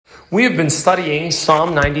We have been studying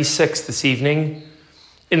Psalm 96 this evening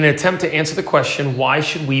in an attempt to answer the question, why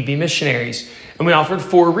should we be missionaries? And we offered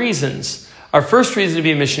 4 reasons. Our first reason to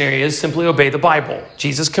be a missionary is simply obey the Bible.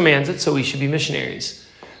 Jesus commands it, so we should be missionaries.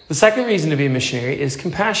 The second reason to be a missionary is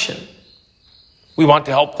compassion. We want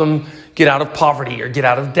to help them get out of poverty or get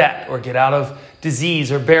out of debt or get out of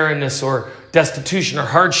disease or barrenness or destitution or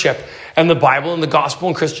hardship. And the Bible and the gospel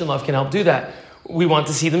and Christian love can help do that. We want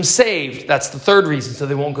to see them saved. That's the third reason, so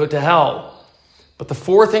they won't go to hell. But the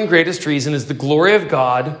fourth and greatest reason is the glory of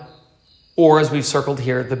God, or as we've circled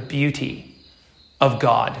here, the beauty of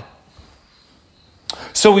God.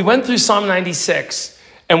 So we went through Psalm 96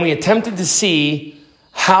 and we attempted to see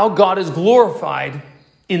how God is glorified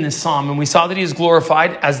in this psalm. And we saw that he is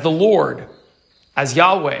glorified as the Lord, as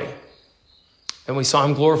Yahweh. And we saw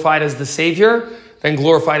him glorified as the Savior, then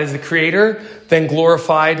glorified as the Creator, then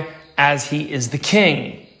glorified as he is the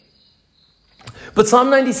King. But Psalm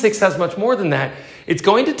 96 has much more than that. It's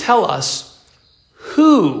going to tell us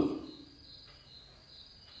who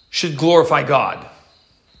should glorify God.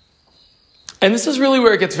 And this is really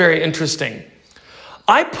where it gets very interesting.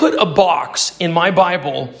 I put a box in my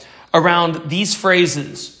Bible around these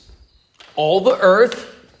phrases. All the earth,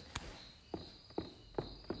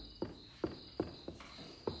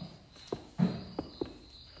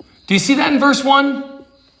 do you see that in verse 1?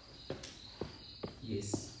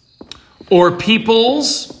 Yes. Or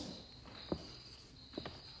peoples,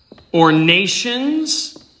 or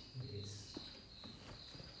nations. Yes.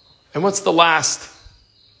 And what's the last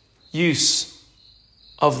use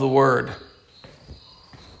of the word?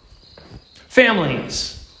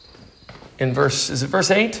 Families. In verse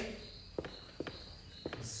 8?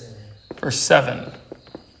 7. Verse 7.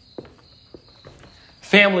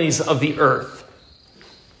 Families of the earth.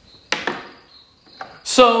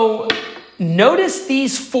 So notice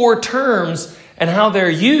these 4 terms and how they're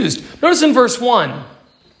used. Notice in verse 1.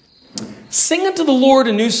 Sing unto the Lord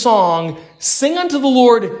a new song. Sing unto the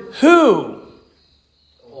Lord who?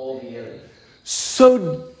 All the earth.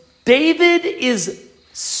 So David is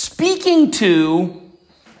speaking to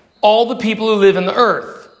all the people who live in the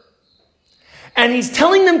earth. And he's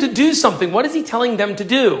telling them to do something. What is he telling them to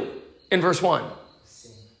do in verse 1?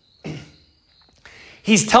 Sing.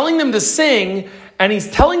 He's telling them to sing, and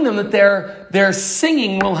he's telling them that their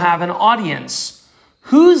singing will have an audience.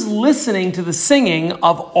 Who's listening to the singing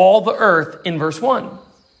of all the earth in verse 1? The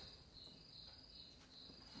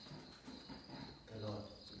Lord.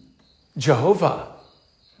 Jehovah.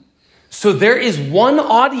 So there is one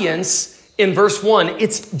audience in verse 1.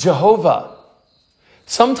 It's Jehovah.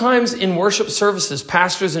 Sometimes in worship services,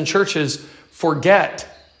 pastors and churches forget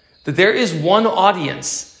that there is one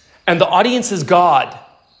audience, and the audience is God.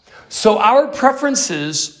 So our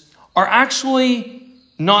preferences are actually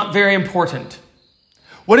not very important.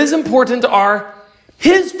 What is important are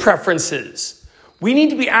his preferences. We need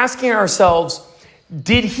to be asking ourselves,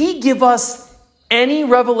 did he give us any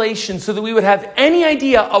revelation so that we would have any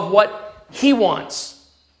idea of what he wants?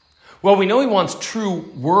 Well, we know he wants true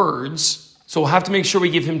words, so we'll have to make sure we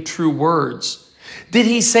give him true words. Did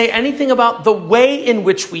he say anything about the way in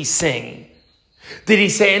which we sing? Did he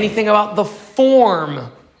say anything about the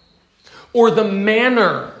form or the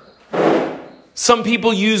manner? Some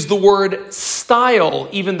people use the word style,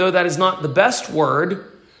 even though that is not the best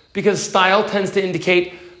word, because style tends to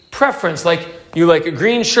indicate preference. Like you like a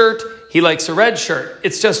green shirt, he likes a red shirt.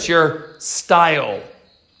 It's just your style.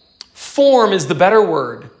 Form is the better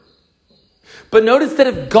word. But notice that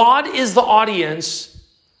if God is the audience,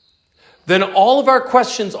 then all of our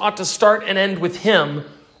questions ought to start and end with him.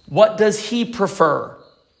 What does he prefer?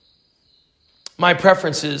 My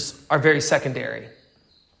preferences are very secondary.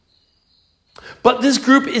 But this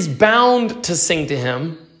group is bound to sing to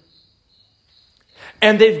him.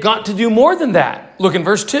 And they've got to do more than that. Look in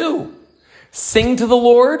verse 2. Sing to the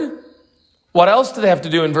Lord. What else do they have to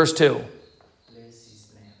do in verse 2?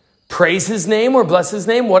 Praise his name or bless his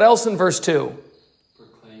name. What else in verse 2?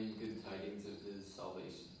 Proclaim good tidings of his salvation.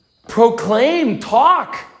 Proclaim,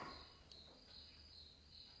 talk.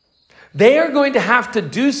 They are going to have to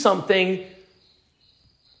do something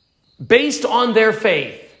based on their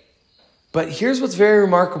faith. But here's what's very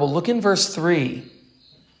remarkable. Look in verse 3.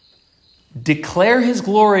 Declare his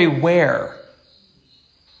glory where?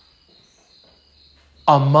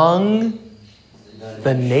 Among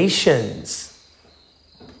the nations.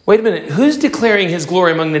 Wait a minute. Who's declaring his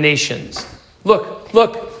glory among the nations? Look.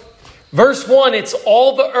 Verse 1, it's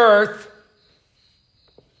all the earth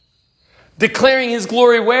declaring his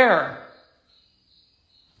glory where?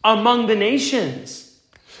 Among the nations.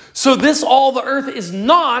 So this all the earth is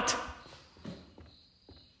not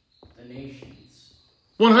The nations.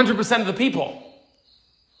 100% of the people.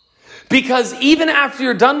 Because even after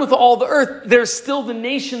you're done with all the earth, there's still the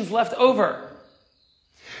nations left over.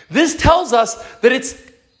 This tells us that it's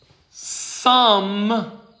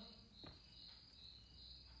some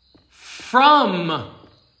from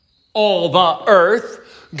all the earth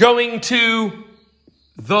going to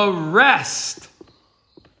the rest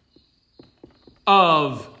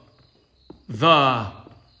of the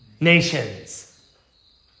nations.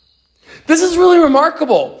 This is really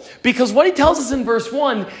remarkable because what he tells us in verse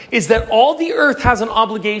 1 is that all the earth has an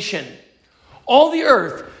obligation. All the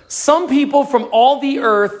earth, some people from all the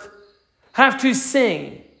earth have to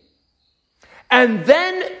sing. And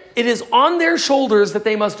then it is on their shoulders that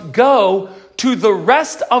they must go to the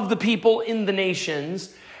rest of the people in the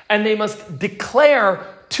nations, and they must declare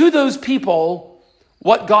to those people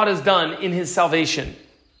what God has done in his salvation.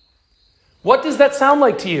 What does that sound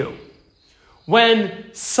like to you?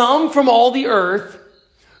 When some from all the earth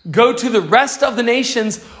go to the rest of the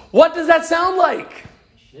nations, what does that sound like?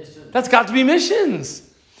 That's got to be missions.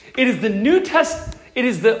 It is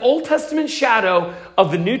the Old Testament shadow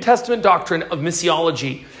of the New Testament doctrine of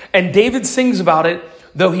missiology. And David sings about it,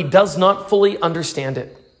 though he does not fully understand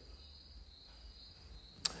it.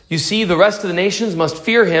 You see, the rest of the nations must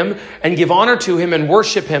fear him and give honor to him and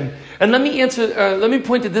worship him. And let me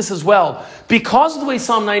point to this as well. Because of the way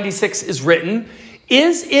Psalm 96 is written,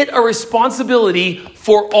 is it a responsibility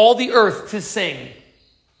for all the earth to sing?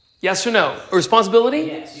 Yes or no? A responsibility?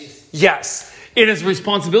 Yes. Yes. It is a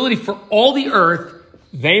responsibility for all the earth.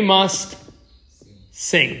 They must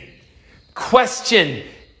sing. Question: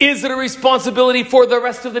 is it a responsibility for the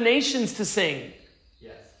rest of the nations to sing?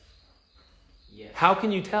 Yes. Yes. How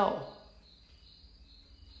can you tell?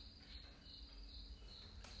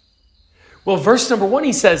 Well, verse number 1,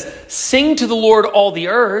 he says, sing to the Lord all the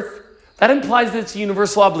earth. That implies that it's a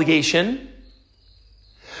universal obligation.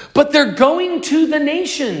 But they're going to the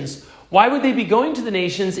nations. Why would they be going to the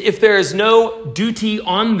nations if there is no duty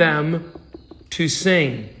on them to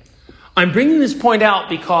sing? I'm bringing this point out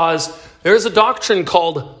because there is a doctrine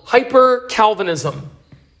called hyper-Calvinism.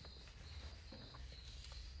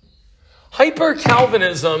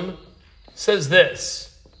 Hyper-Calvinism says this.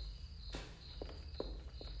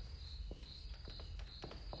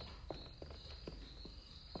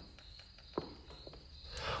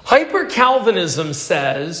 Hyper-Calvinism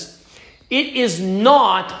says it is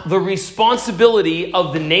not the responsibility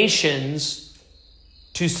of the nations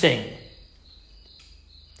to sing.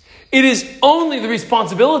 It is only the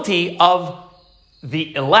responsibility of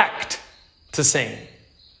the elect to sing.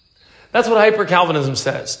 That's what hyper-Calvinism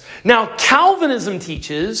says. Now, Calvinism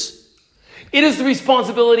teaches it is the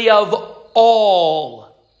responsibility of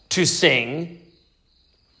all to sing,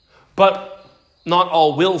 but not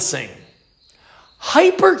all will sing.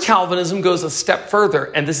 Hyper-Calvinism goes a step further,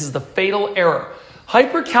 and this is the fatal error.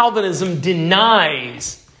 Hyper-Calvinism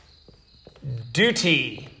denies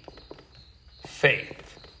duty faith.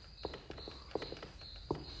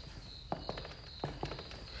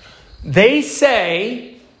 They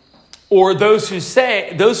say, or those who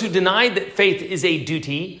deny that faith is a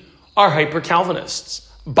duty are hyper-Calvinists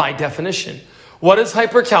by definition. What is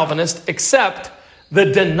hyper-Calvinist except the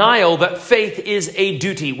denial that faith is a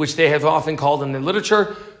duty, which they have often called in the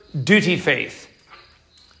literature, duty faith.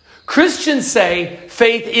 Christians say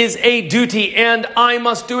faith is a duty and I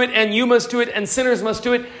must do it and you must do it and sinners must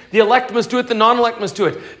do it. The elect must do it. The non-elect must do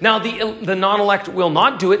it. Now the non-elect will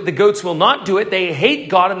not do it. The goats will not do it. They hate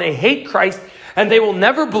God and they hate Christ and they will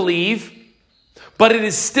never believe, but it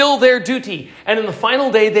is still their duty. And in the final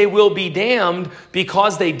day, they will be damned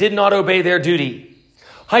because they did not obey their duty.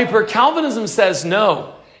 Hyper-Calvinism says,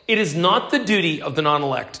 no, it is not the duty of the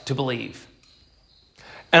non-elect to believe.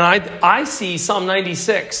 And I see Psalm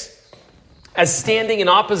 96 as standing in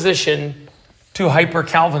opposition to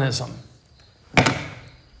hyper-Calvinism.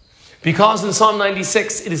 Because in Psalm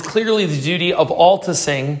 96, it is clearly the duty of all to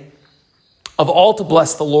sing, of all to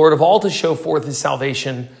bless the Lord, of all to show forth his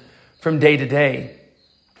salvation from day to day.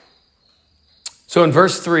 So in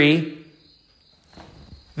verse 3,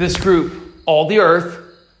 this group, all the earth,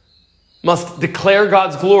 must declare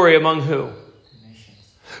God's glory among who?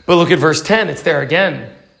 But look at verse 10. It's there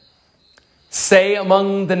again. Say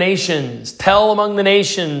among the nations. Tell among the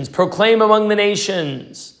nations. Proclaim among the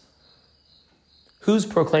nations. Who's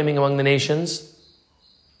proclaiming among the nations?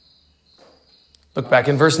 Look back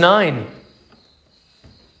in verse 9.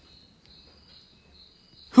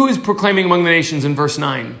 Who is proclaiming among the nations in verse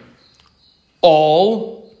 9?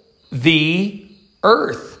 All the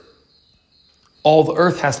earth. All the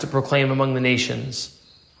earth has to proclaim among the nations.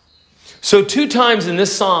 So 2 times in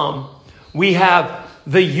this psalm, we have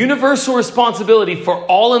the universal responsibility for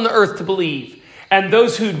all in the earth to believe. And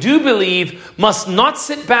those who do believe must not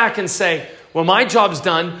sit back and say, well, my job's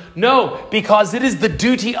done. No, because it is the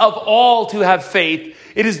duty of all to have faith.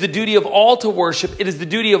 It is the duty of all to worship. It is the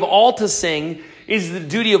duty of all to sing. It is the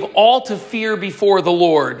duty of all to fear before the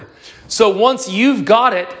Lord. So once you've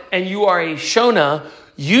got it and you are a Shona,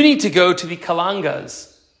 you need to go to the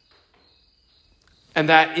Kalangas. And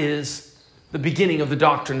that is the beginning of the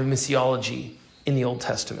doctrine of missiology in the Old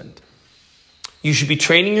Testament. You should be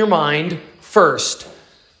training your mind first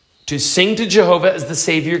to sing to Jehovah as the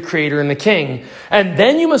Savior, Creator, and the King. And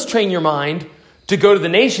then you must train your mind to go to the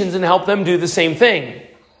nations and help them do the same thing.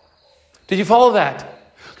 Did you follow that?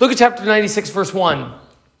 Look at chapter 96, verse 1.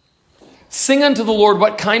 Sing unto the Lord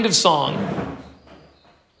what kind of song?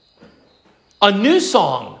 A new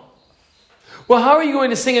song. Well, how are you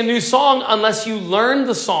going to sing a new song unless you learn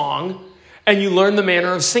the song and you learn the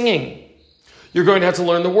manner of singing? You're going to have to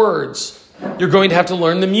learn the words. You're going to have to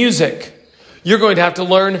learn the music. You're going to have to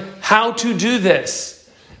learn how to do this.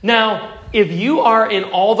 Now, if you are in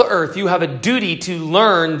all the earth, you have a duty to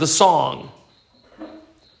learn the song.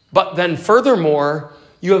 But then furthermore,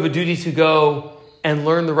 you have a duty to go and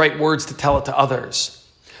learn the right words to tell it to others.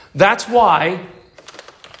 That's why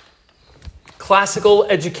classical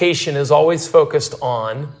education is always focused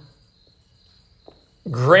on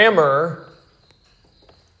grammar,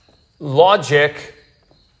 logic,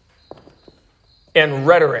 and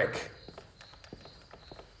rhetoric.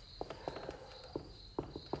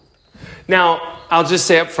 Now, I'll just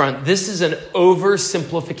say up front, this is an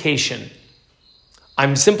oversimplification.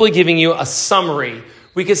 I'm simply giving you a summary.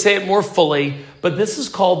 We could say it more fully, but this is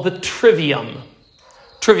called the trivium.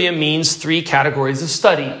 Trivium means 3 categories of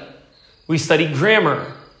study. We study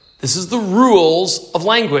grammar. This is the rules of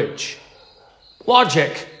language.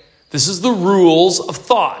 Logic. This is the rules of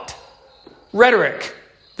thought. Rhetoric.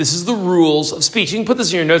 This is the rules of speech. You can put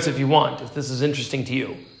this in your notes if you want, if this is interesting to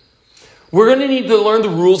you. We're going to need to learn the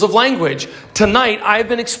rules of language. Tonight, I've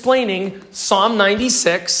been explaining Psalm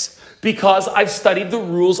 96 because I've studied the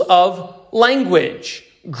rules of language,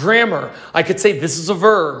 grammar. I could say this is a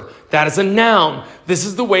verb, that is a noun. This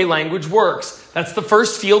is the way language works. That's the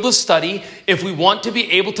first field of study. If we want to be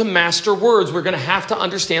able to master words, we're going to have to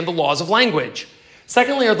understand the laws of language.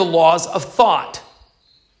 Secondly are the laws of thought.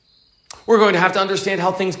 We're going to have to understand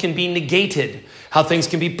how things can be negated, how things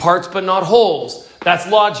can be parts but not wholes. That's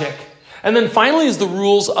logic. And then finally is the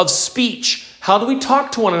rules of speech. How do we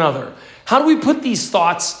talk to one another? How do we put these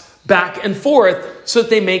thoughts back and forth so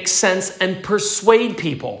that they make sense and persuade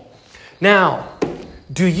people? Now,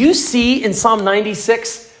 do you see in Psalm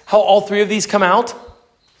 96 how all 3 of these come out?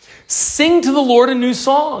 Sing to the Lord a new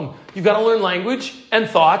song. You've got to learn language and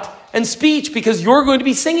thought and speech because you're going to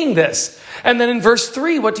be singing this. And then in verse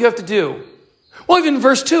 3, what do you have to do? Well, even in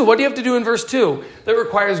verse 2, what do you have to do in verse 2 that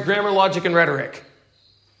requires grammar, logic, and rhetoric?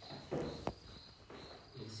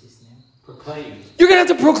 Proclaim. You're going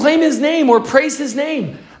to have to proclaim his name or praise his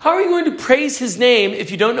name. How are you going to praise his name if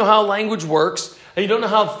you don't know how language works, and you don't know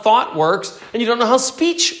how thought works, and you don't know how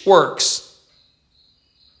speech works?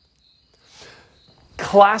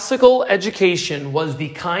 Classical education was the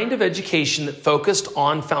kind of education that focused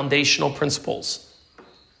on foundational principles.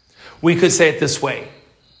 We could say it this way: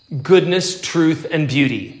 goodness, truth, and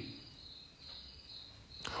beauty.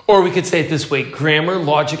 Or we could say it this way: grammar,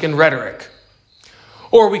 logic, and rhetoric.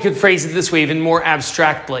 Or we could phrase it this way, even more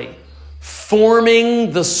abstractly: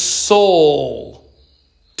 forming the soul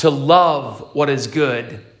to love what is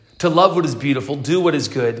good, to love what is beautiful, do what is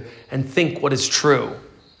good, and think what is true.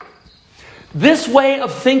 This way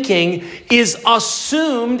of thinking is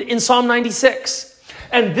assumed in Psalm 96.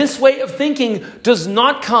 And this way of thinking does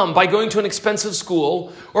not come by going to an expensive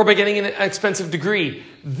school or by getting an expensive degree.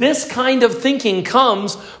 This kind of thinking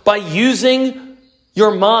comes by using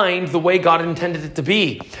your mind the way God intended it to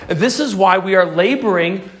be. And this is why we are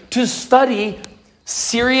laboring to study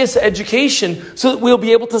serious education so that we'll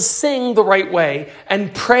be able to sing the right way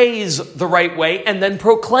and praise the right way and then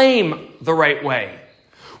proclaim the right way.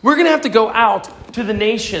 We're going to have to go out to the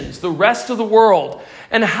nations, the rest of the world.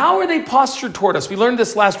 And how are they postured toward us? We learned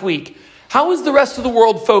this last week. How is the rest of the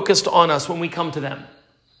world focused on us when we come to them?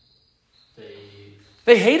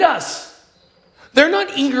 They hate us. They're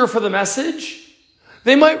not eager for the message.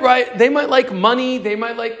 They might like money, they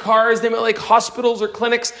might like cars, they might like hospitals or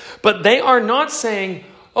clinics, but they are not saying,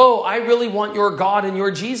 oh, I really want your God and your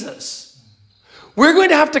Jesus. We're going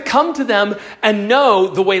to have to come to them and know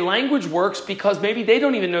the way language works because maybe they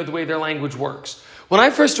don't even know the way their language works. When I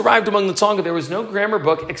first arrived among the Tsonga, there was no grammar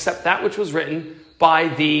book except that which was written by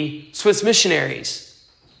the Swiss missionaries.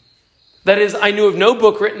 That is, I knew of no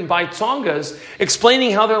book written by Tsongas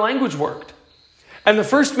explaining how their language worked. And the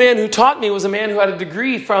first man who taught me was a man who had a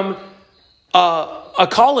degree from a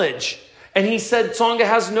college. And he said Tsonga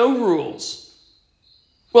has no rules.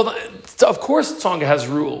 Well, of course Tsonga has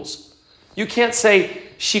rules. You can't say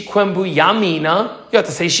Shikwembu Yamina. You have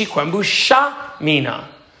to say Shikwembu Shamina.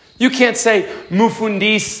 You can't say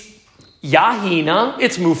Mufundis Yahina.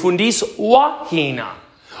 It's Mufundis Wahina.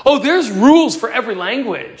 Oh, there's rules for every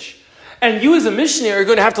language. And you as a missionary are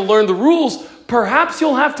going to have to learn the rules. Perhaps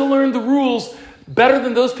you'll have to learn the rules better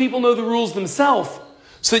than those people know the rules themselves,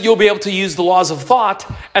 so that you'll be able to use the laws of thought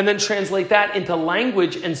and then translate that into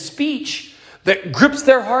language and speech that grips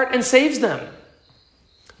their heart and saves them.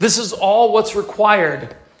 This is all what's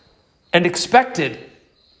required and expected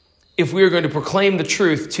if we are going to proclaim the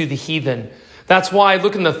truth to the heathen. That's why,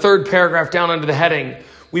 look in the third paragraph down under the heading,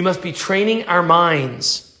 we must be training our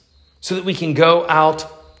minds so that we can go out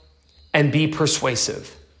and be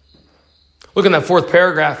persuasive. Look in that fourth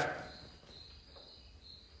paragraph.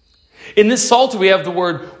 In this Psalter, we have the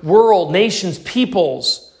word world, nations,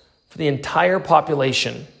 peoples for the entire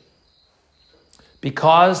population.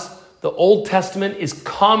 Because the Old Testament is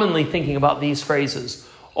commonly thinking about these phrases.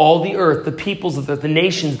 All the earth, the peoples of the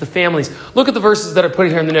nations, the families. Look at the verses that are put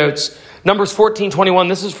here in the notes. Numbers 14:21,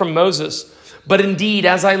 this is from Moses. But indeed,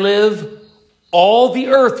 as I live, all the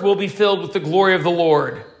earth will be filled with the glory of the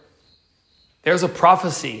Lord. There's a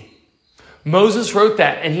prophecy. Moses wrote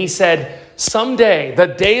that, and he said, someday, the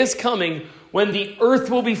day is coming when the earth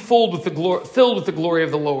will be filled with the glory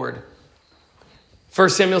of the Lord. 1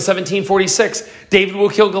 Samuel 17:46, David will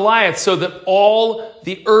kill Goliath so that all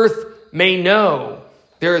the earth may know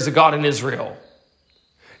there is a God in Israel.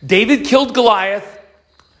 David killed Goliath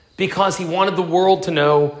because he wanted the world to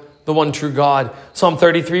know the one true God. Psalm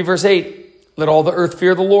 33 verse 8, let all the earth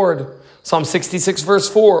fear the Lord. Psalm 66 verse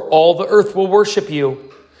 4, all the earth will worship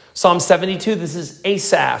you. Psalm 72, this is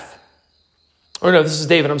Asaph. Or no, this is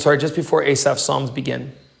David, I'm sorry, just before Asaph's Psalms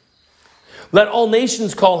begin. Let all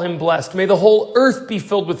nations call him blessed. May the whole earth be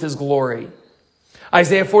filled with his glory.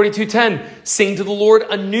 Isaiah 42:10, sing to the Lord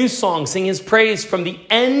a new song. Sing his praise from the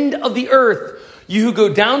end of the earth. You who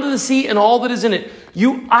go down to the sea and all that is in it.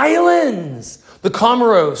 You islands, the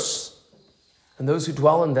Comoros, and those who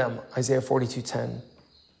dwell in them. Isaiah 42:10.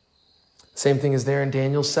 Same thing is there in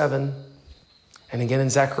Daniel 7. And again in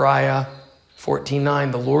Zechariah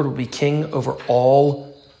 14:9. The Lord will be king over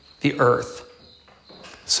all the earth.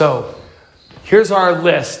 So, here's our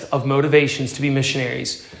list of motivations to be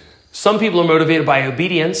missionaries. Some people are motivated by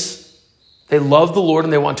obedience. They love the Lord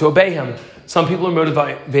and they want to obey him. Some people are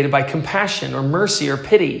motivated by compassion or mercy or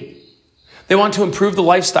pity. They want to improve the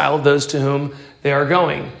lifestyle of those to whom they are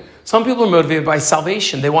going. Some people are motivated by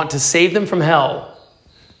salvation. They want to save them from hell.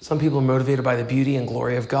 Some people are motivated by the beauty and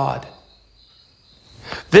glory of God.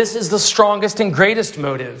 This is the strongest and greatest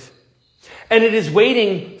motive. And it is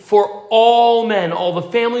waiting for all men, all the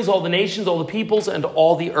families, all the nations, all the peoples, and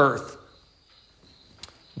all the earth.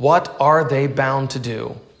 What are they bound to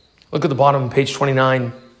do? Look at the bottom of page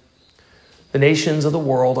 29. The nations of the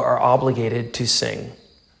world are obligated to sing.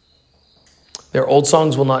 Their old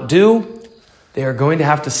songs will not do. They are going to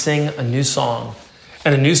have to sing a new song.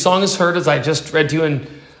 And a new song is heard, as I just read to you in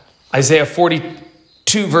Isaiah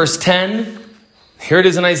 42, verse 10. Here it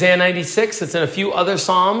is in Isaiah 96. It's in a few other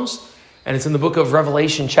Psalms. And it's in the book of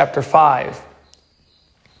Revelation, chapter 5.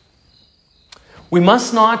 We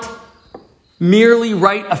must not merely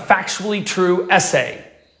write a factually true essay.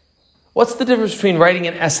 What's the difference between writing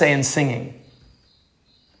an essay and singing?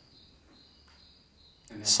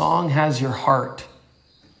 Song has your heart,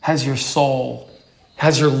 has your soul,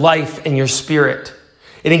 has your life and your spirit.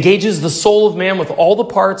 It engages the soul of man with all the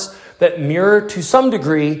parts that mirror to some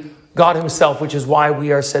degree God himself, which is why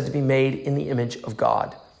we are said to be made in the image of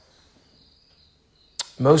God.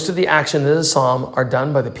 Most of the actions in the psalm are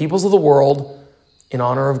done by the peoples of the world in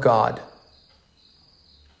honor of God.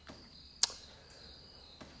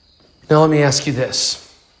 Now let me ask you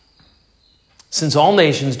this. Since all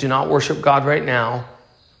nations do not worship God right now,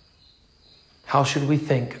 how should we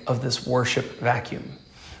think of this worship vacuum?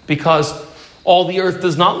 Because all the earth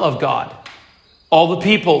does not love God. All the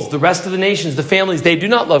peoples, the rest of the nations, the families, they do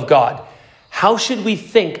not love God. How should we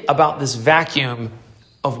think about this vacuum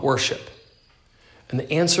of worship? And the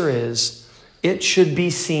answer is, it should be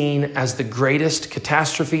seen as the greatest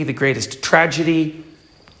catastrophe, the greatest tragedy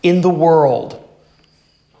in the world.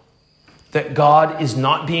 That God is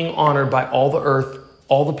not being honored by all the earth,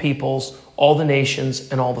 all the peoples, all the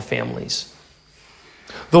nations, and all the families.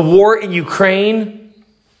 The war in Ukraine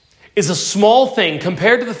is a small thing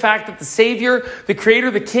compared to the fact that the Savior, the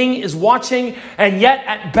Creator, the King is watching, and yet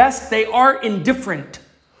at best they are indifferent.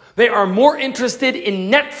 They are more interested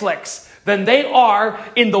in Netflix than they are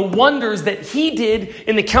in the wonders that He did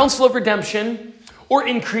in the counsel of redemption, or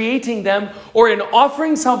in creating them, or in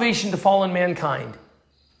offering salvation to fallen mankind.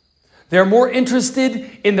 They're more interested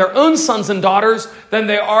in their own sons and daughters than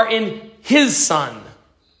they are in His Son.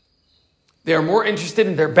 They are more interested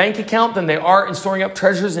in their bank account than they are in storing up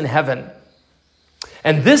treasures in heaven.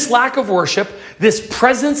 And this lack of worship, this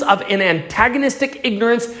presence of an antagonistic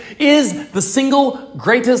ignorance, is the single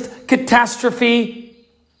greatest catastrophe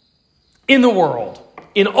in the world,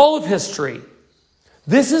 in all of history.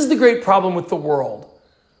 This is the great problem with the world.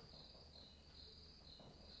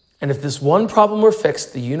 And if this one problem were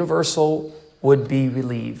fixed, the universal would be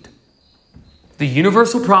relieved. The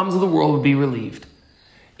universal problems of the world would be relieved.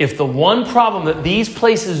 If the one problem that these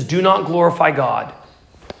places do not glorify God,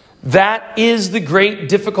 that is the great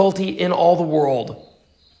difficulty in all the world.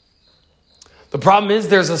 The problem is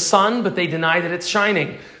there's a sun, but they deny that it's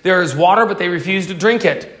shining. There is water, but they refuse to drink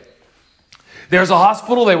it. There's a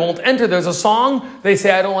hospital, they won't enter. There's a song, they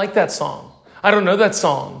say, I don't like that song. I don't know that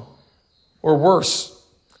song. Or worse,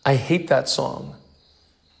 I hate that song.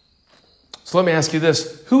 So let me ask you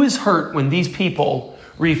this. Who is hurt when these people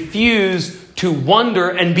refuse to wonder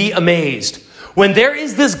and be amazed? When there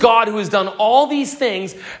is this God who has done all these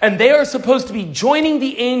things, and they are supposed to be joining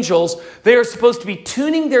the angels, they are supposed to be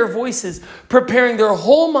tuning their voices, preparing their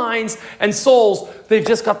whole minds and souls. They've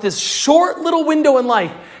just got this short little window in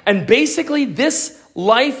life. And basically this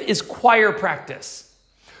life is choir practice.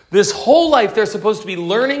 This whole life they're supposed to be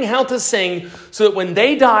learning how to sing so that when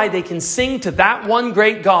they die, they can sing to that one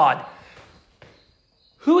great God.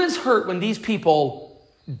 Who is hurt when these people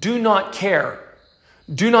do not care?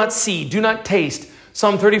 Do not see, do not taste.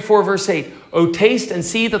 Psalm 34 verse 8, oh, taste and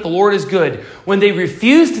see that the Lord is good. When they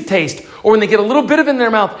refuse to taste, or when they get a little bit of it in their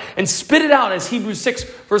mouth and spit it out, as Hebrews 6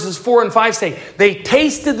 verses 4 and 5 say, they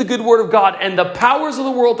tasted the good word of God and the powers of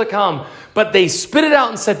the world to come. But they spit it out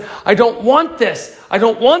and said, I don't want this. I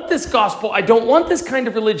don't want this gospel. I don't want this kind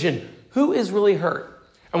of religion. Who is really hurt?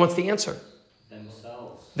 And what's the answer?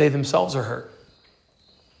 Themselves. They themselves are hurt.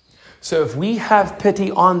 So if we have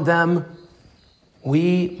pity on them,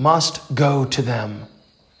 we must go to them.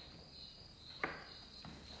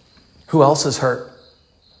 Who else is hurt?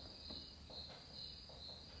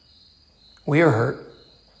 We are hurt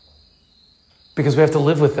because we have to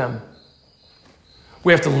live with them.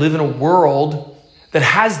 We have to live in a world that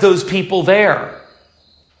has those people there.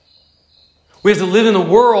 We have to live in a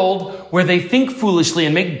world where they think foolishly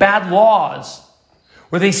and make bad laws,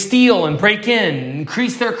 where they steal and break in,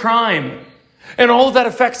 increase their crime. And all of that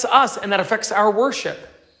affects us, and that affects our worship.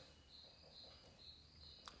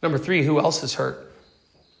 Number 3, who else is hurt?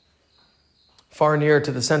 Far nearer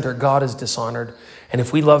to the center, God is dishonored. And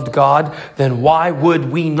if we loved God, then why would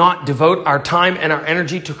we not devote our time and our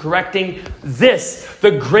energy to correcting this,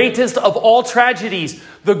 the greatest of all tragedies?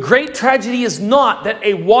 The great tragedy is not that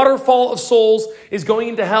a waterfall of souls is going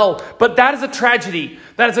into hell, but that is a tragedy.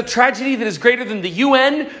 That is a tragedy that is greater than the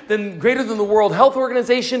UN, greater than the World Health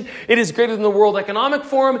Organization. It is greater than the World Economic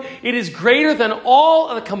Forum. It is greater than all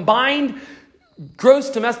of the combined gross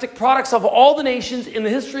domestic products of all the nations in the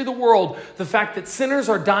history of the world. The fact that sinners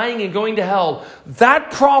are dying and going to hell.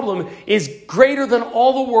 That problem is greater than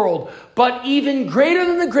all the world. But even greater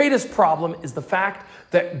than the greatest problem is the fact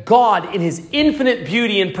that God, in His infinite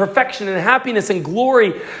beauty and perfection and happiness and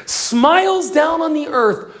glory, smiles down on the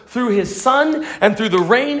earth through His Son and through the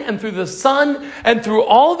rain and through the sun and through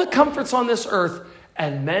all the comforts on this earth.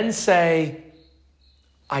 And men say,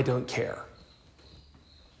 I don't care.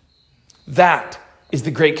 That is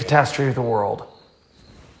the great catastrophe of the world.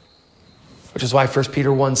 Which is why 1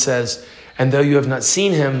 Peter 1 says, and though you have not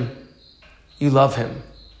seen Him, you love Him.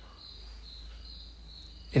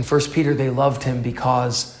 In 1 Peter, they loved Him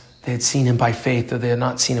because they had seen Him by faith, though they had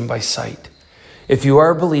not seen Him by sight. If you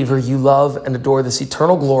are a believer, you love and adore this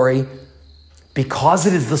eternal glory because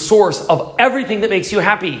it is the source of everything that makes you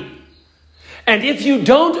happy. And if you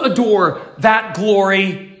don't adore that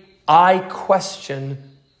glory, I question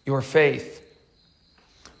your faith.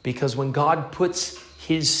 Because when God puts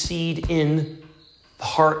His seed in the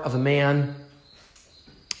heart of a man,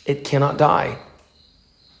 it cannot die.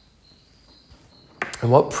 And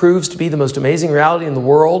what proves to be the most amazing reality in the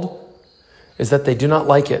world is that they do not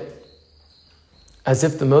like it. As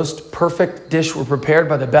if the most perfect dish were prepared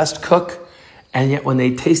by the best cook, and yet when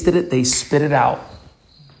they tasted it, they spit it out.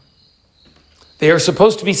 They are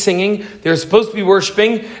supposed to be singing, they're supposed to be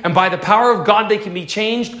worshiping, and by the power of God they can be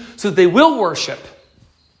changed so that they will worship.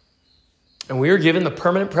 And we are given the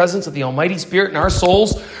permanent presence of the Almighty Spirit in our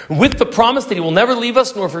souls, with the promise that he will never leave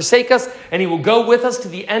us nor forsake us, and he will go with us to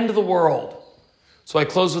the end of the world. So I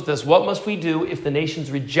close with this. What must we do if the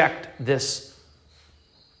nations reject this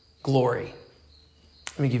glory?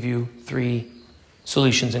 Let me give you 3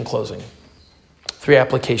 solutions in closing. 3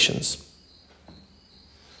 applications.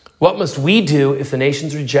 What must we do if the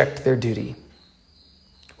nations reject their duty?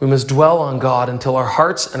 We must dwell on God until our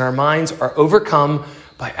hearts and our minds are overcome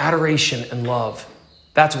by adoration and love.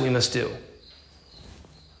 That's what we must do.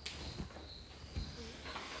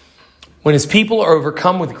 When his people are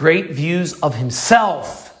overcome with great views of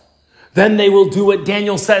himself, then they will do what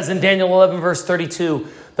Daniel says in Daniel 11, verse 32.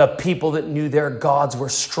 The people that knew their gods were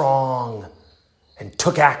strong and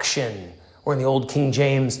took action, or in the old King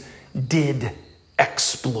James, did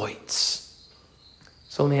exploits.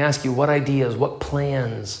 So let me ask you, what ideas, what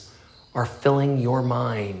plans are filling your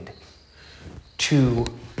mind to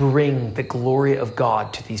bring the glory of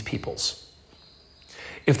God to these peoples?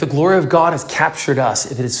 If the glory of God has captured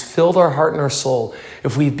us, if it has filled our heart and our soul,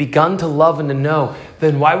 if we've begun to love and to know,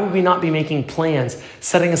 then why would we not be making plans,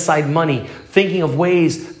 setting aside money, thinking of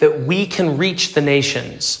ways that we can reach the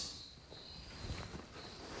nations?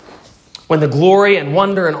 When the glory and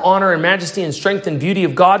wonder and honor and majesty and strength and beauty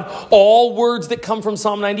of God, all words that come from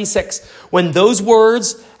Psalm 96, when those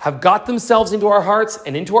words have got themselves into our hearts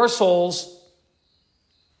and into our souls,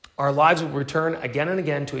 our lives will return again and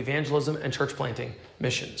again to evangelism and church planting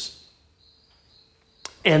missions.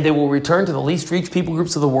 And they will return to the least reached people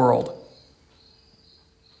groups of the world.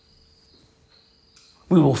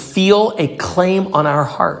 We will feel a claim on our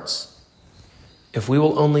hearts if we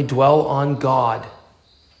will only dwell on God.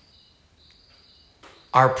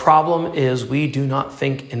 Our problem is we do not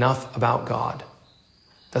think enough about God.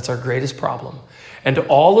 That's our greatest problem. And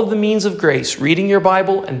all of the means of grace, reading your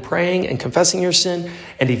Bible and praying and confessing your sin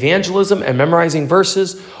and evangelism and memorizing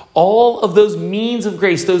verses, all of those means of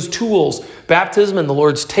grace, those tools, baptism and the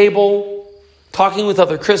Lord's table, talking with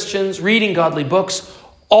other Christians, reading godly books,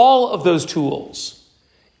 all of those tools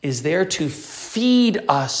is there to feed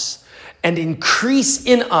us and increase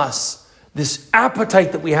in us this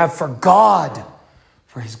appetite that we have for God,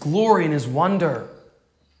 for his glory and his wonder.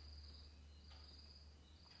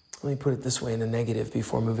 Let me put it this way in the negative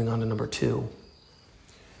before moving on to number 2.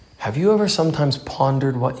 Have you ever sometimes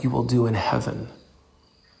pondered what you will do in heaven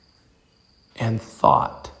and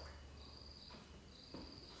thought,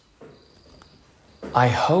 I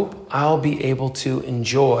hope I'll be able to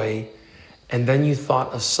enjoy, and then you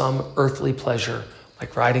thought of some earthly pleasure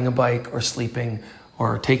like riding a bike or sleeping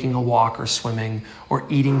or taking a walk or swimming or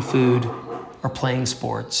eating food or playing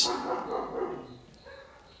sports?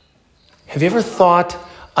 Have you ever thought,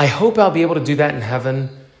 I hope I'll be able to do that in heaven,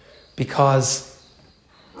 because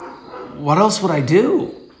what else would I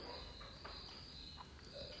do?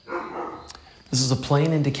 This is a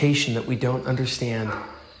plain indication that we don't understand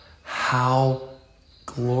how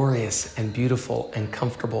glorious and beautiful and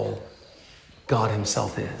comfortable God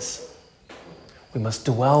himself is. We must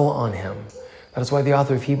dwell on him. That is why the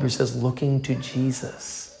author of Hebrews says, looking to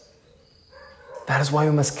Jesus. That is why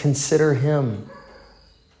we must consider him,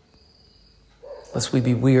 lest we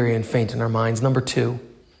be weary and faint in our minds. Number 2,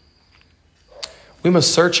 we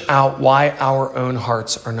must search out why our own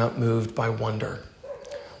hearts are not moved by wonder.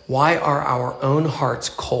 Why are our own hearts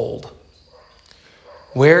cold?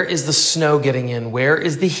 Where is the snow getting in? Where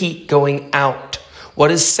is the heat going out?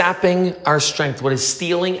 What is sapping our strength? What is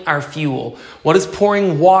stealing our fuel? What is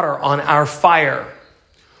pouring water on our fire?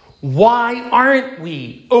 Why aren't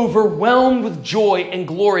we overwhelmed with joy and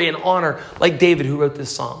glory and honor like David, who wrote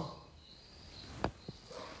this song?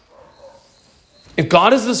 If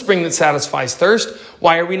God is the spring that satisfies thirst,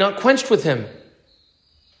 why are we not quenched with him?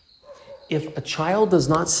 If a child does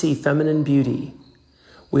not see feminine beauty,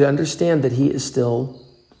 we understand that he is still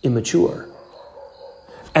immature.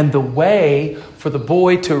 And the way for the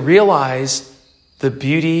boy to realize the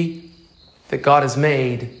beauty that God has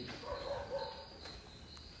made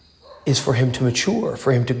is for him to mature,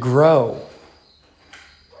 for him to grow.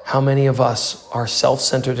 How many of us are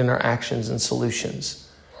self-centered in our actions and solutions?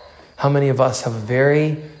 How many of us have a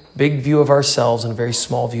very big view of ourselves and a very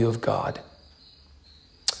small view of God?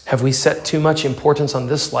 Have we set too much importance on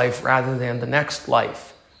this life rather than the next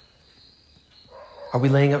life? Are we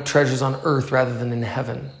laying up treasures on earth rather than in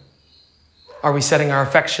heaven? Are we setting our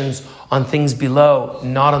affections on things below,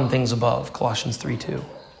 not on things above? Colossians 3:2.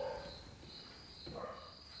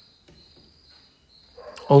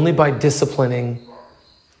 Only by disciplining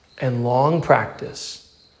and long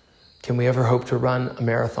practice can we ever hope to run a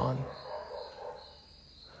marathon.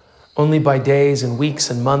 Only by days and weeks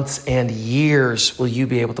and months and years will you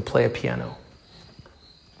be able to play a piano.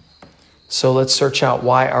 So let's search out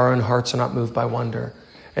why our own hearts are not moved by wonder.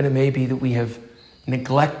 And it may be that we have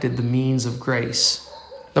neglected the means of grace.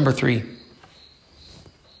 Number 3.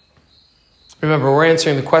 Remember, we're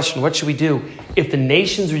answering the question, what should we do? If the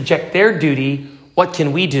nations reject their duty, what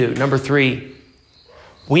can we do? Number 3,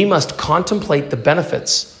 we must contemplate the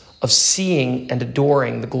benefits of seeing and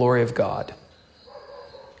adoring the glory of God.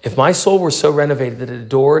 If my soul were so renovated that it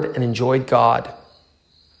adored and enjoyed God,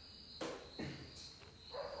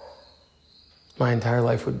 my entire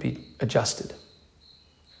life would be adjusted.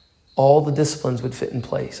 All the disciplines would fit in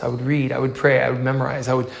place. I would read, I would pray, I would memorize,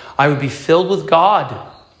 I would be filled with God.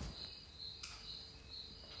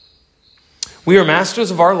 We are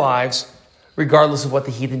masters of our lives, regardless of what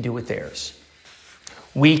the heathen do with theirs.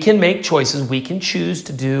 We can make choices. We can choose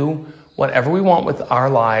to do whatever we want with our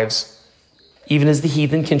lives, even as the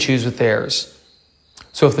heathen can choose with theirs.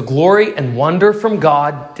 So if the glory and wonder from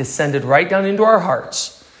God descended right down into our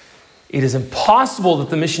hearts, it is impossible that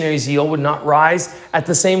the missionary zeal would not rise at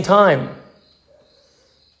the same time.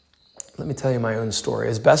 Let me tell you my own story.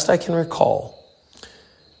 As best I can recall,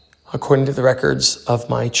 according to the records of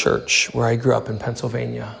my church, where I grew up in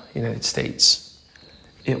Pennsylvania, United States,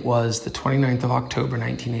 it was the 29th of October,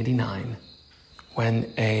 1989,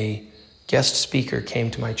 when a guest speaker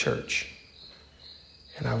came to my church.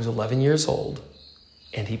 And I was 11 years old,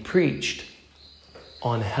 and he preached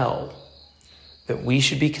on hell, that we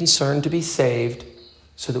should be concerned to be saved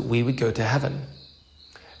so that we would go to heaven.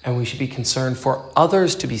 And we should be concerned for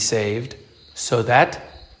others to be saved so that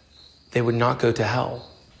they would not go to hell.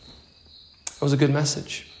 It was a good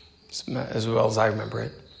message, as well as I remember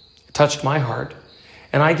it. It touched my heart,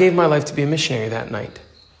 and I gave my life to be a missionary that night.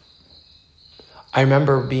 I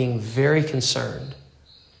remember being very concerned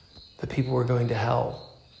that people were going to hell.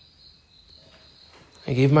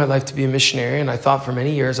 I gave my life to be a missionary, and I thought for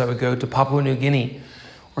many years I would go to Papua New Guinea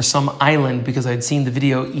or some island because I'd seen the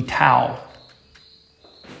video Itau.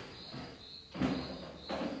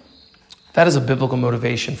 That is a biblical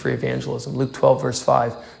motivation for evangelism. Luke 12, verse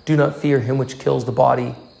 5. Do not fear him which kills the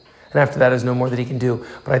body, and after that is no more that he can do.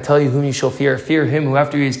 But I tell you whom you shall fear. Fear him who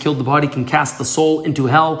after he has killed the body can cast the soul into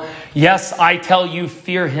hell. Yes, I tell you,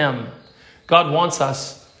 fear him. God wants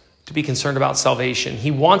us to be concerned about salvation.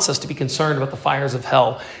 He wants us to be concerned about the fires of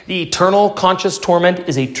hell. The eternal conscious torment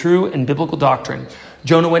is a true and biblical doctrine.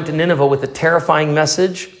 Jonah went to Nineveh with a terrifying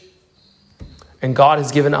message, and God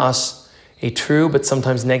has given us a true but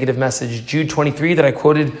sometimes negative message. Jude 23 that I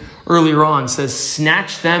quoted earlier on says,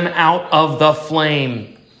 snatch them out of the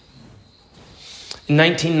flame. In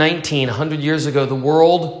 1919, 100 years ago, the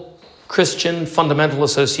World Christian Fundamental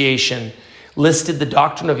Association listed the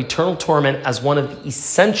doctrine of eternal torment as one of the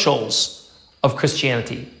essentials of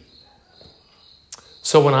Christianity.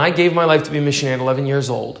 So when I gave my life to be a missionary at 11 years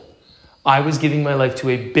old, I was giving my life to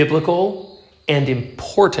a biblical and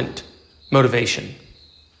important motivation.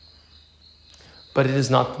 But it is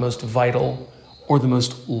not the most vital or the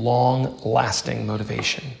most long-lasting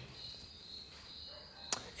motivation.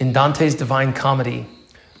 In Dante's Divine Comedy,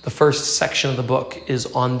 the first section of the book is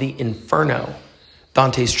on the Inferno,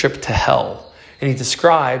 Dante's trip to hell. And he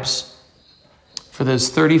describes, for those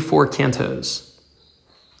 34 cantos,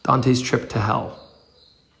 Dante's trip to hell.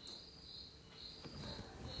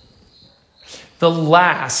 The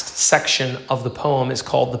last section of the poem is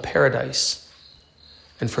called the Paradise.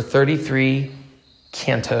 And for 33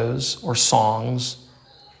 cantos or songs,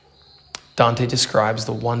 Dante describes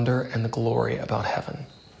the wonder and the glory about heaven.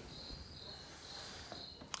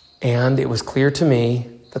 And it was clear to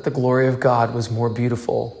me that the glory of God was more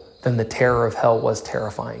beautiful than the terror of hell was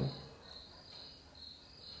terrifying.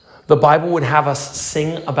 The Bible would have us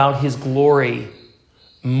sing about his glory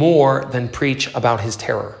more than preach about his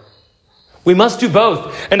terror. We must do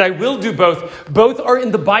both, and I will do both. Both are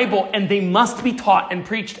in the Bible, and they must be taught and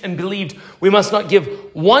preached and believed. We must not give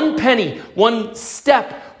one penny, one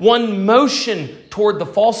step, one motion toward the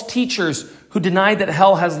false teachers who deny that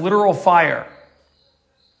hell has literal fire.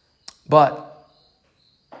 But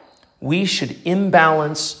we should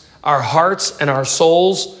imbalance our hearts and our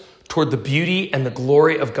souls toward the beauty and the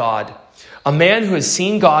glory of God. A man who has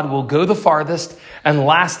seen God will go the farthest and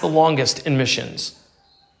last the longest in missions.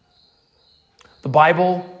 The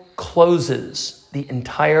Bible closes its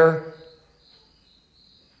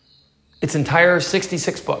entire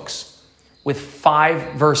 66 books with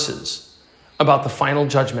 5 verses about the final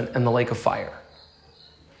judgment and the lake of fire.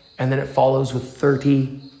 And then it follows with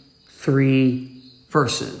 33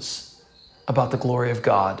 verses about the glory of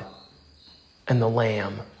God and the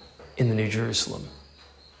Lamb in the New Jerusalem.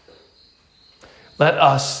 Let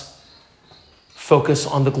us focus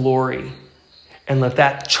on the glory, and let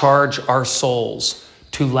that charge our souls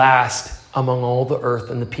to last among all the earth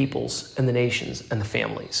and the peoples and the nations and the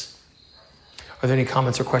families. Are there any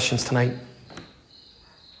comments or questions tonight?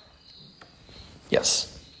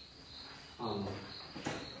 Yes. I know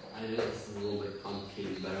this is a little bit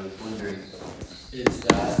complicated, but I was wondering, is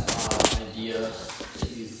that idea that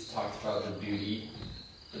he's talked about the beauty,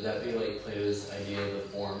 would that be like Plato's idea of the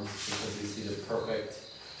forms?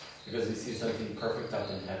 Because we see something perfect up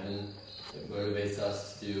in heaven, it motivates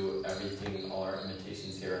us to do everything, all our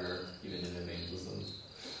imitations here on earth, even in evangelism.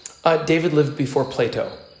 David lived before Plato,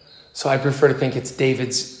 so I prefer to think it's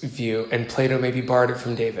David's view, and Plato maybe borrowed it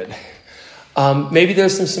from David. Maybe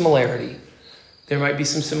there's some similarity. There might be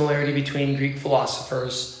some similarity between Greek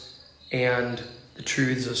philosophers and the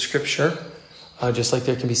truths of Scripture, just like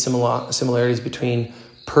there can be similarities between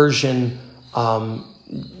Persian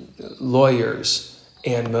lawyers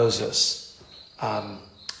and Moses.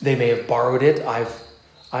 They may have borrowed it.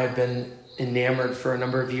 I've been enamored for a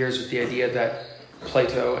number of years with the idea that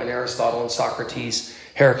Plato and Aristotle and Socrates,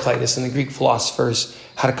 Heraclitus and the Greek philosophers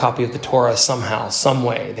had a copy of the Torah somehow, some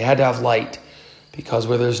way. They had to have light, because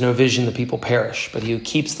where there's no vision, the people perish. But he who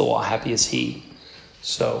keeps the law, happy is he.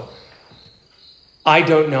 So I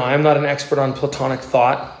don't know. I'm not an expert on Platonic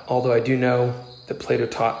thought, although I do know that Plato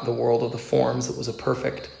taught the world of the forms. It was a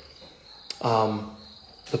perfect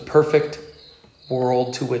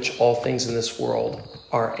world to which all things in this world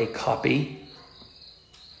are a copy.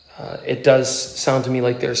 It does sound to me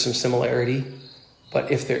like there's some similarity,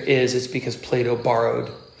 but if there is, it's because Plato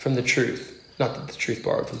borrowed from the truth, not that the truth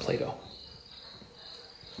borrowed from Plato.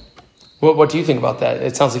 What do you think about that?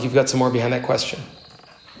 It sounds like you've got some more behind that question.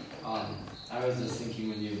 I was just thinking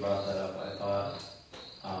when you brought that up, I thought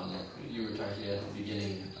you were talking at the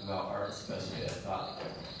beginning about art especially. I thought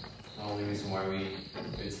the only reason why we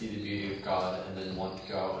would see the beauty of God and then want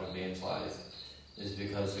to go out and evangelize is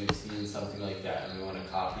because we've seen something like that and we want a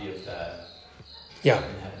copy of that. Yeah,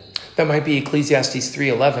 in heaven. that might be Ecclesiastes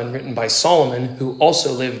 3:11, written by Solomon, who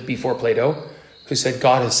also lived before Plato, who said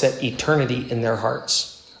God has set eternity in their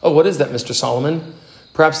hearts. Oh, what is that, Mr. Solomon?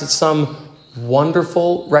 Perhaps it's some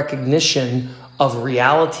wonderful recognition of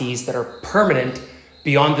realities that are permanent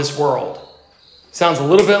beyond this world. Sounds a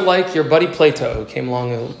little bit like your buddy Plato, who came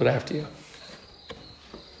along a little bit after you.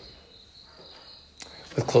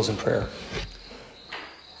 Let's close in prayer.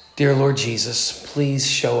 Dear Lord Jesus, please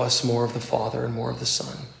show us more of the Father and more of the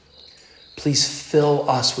Son. Please fill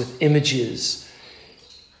us with images,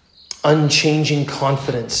 unchanging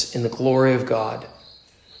confidence in the glory of God,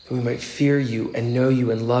 that we might fear you and know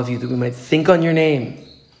you and love you, that we might think on your name,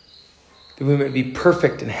 that we might be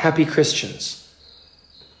perfect and happy Christians.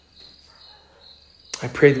 I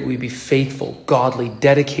pray that we be faithful, godly,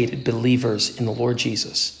 dedicated believers in the Lord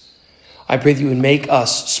Jesus. I pray that you would make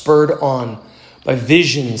us spurred on by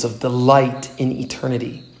visions of delight in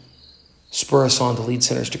eternity. Spur us on to lead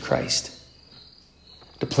sinners to Christ,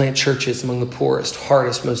 to plant churches among the poorest,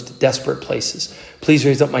 hardest, most desperate places. Please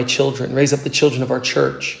raise up my children. Raise up the children of our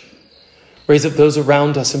church. Raise up those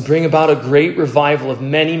around us and bring about a great revival of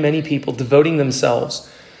many, many people devoting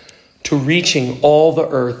themselves to reaching all the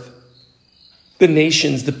earth, the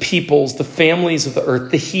nations, the peoples, the families of the earth,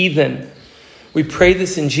 the heathen. We pray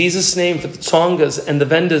this in Jesus' name for the Tsongas and the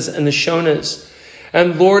Vendas and the Shonas.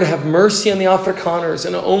 And Lord, have mercy on the Afrikaners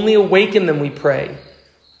and only awaken them, we pray.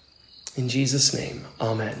 In Jesus' name,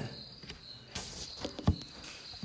 amen.